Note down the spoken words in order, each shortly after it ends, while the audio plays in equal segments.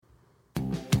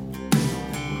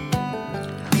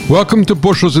Welcome to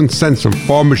Bushels and Cents from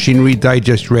Farm Machinery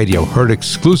Digest Radio, heard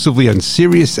exclusively on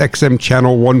Sirius XM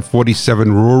Channel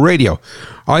 147 Rural Radio.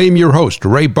 I am your host,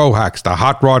 Ray Bohax, the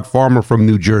hot rod farmer from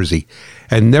New Jersey.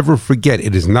 And never forget,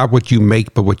 it is not what you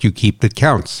make, but what you keep that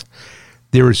counts.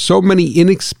 There are so many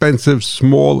inexpensive,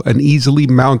 small, and easily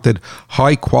mounted,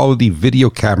 high-quality video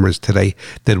cameras today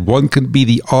that one can be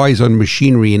the eyes on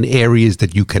machinery in areas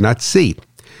that you cannot see.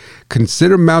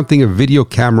 Consider mounting a video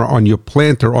camera on your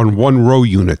planter on one row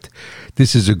unit.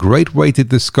 This is a great way to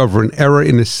discover an error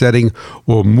in a setting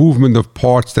or movement of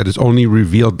parts that is only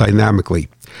revealed dynamically.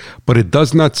 But it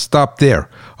does not stop there.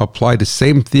 Apply the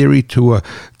same theory to a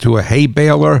hay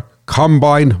baler,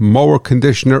 combine, mower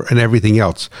conditioner, and everything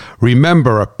else.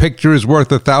 Remember, a picture is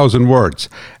worth 1,000 words.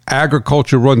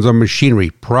 Agriculture runs on machinery,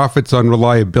 profits on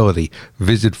reliability.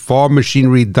 Visit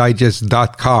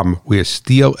farmmachinerydigest.com, where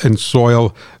steel and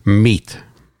soil meet.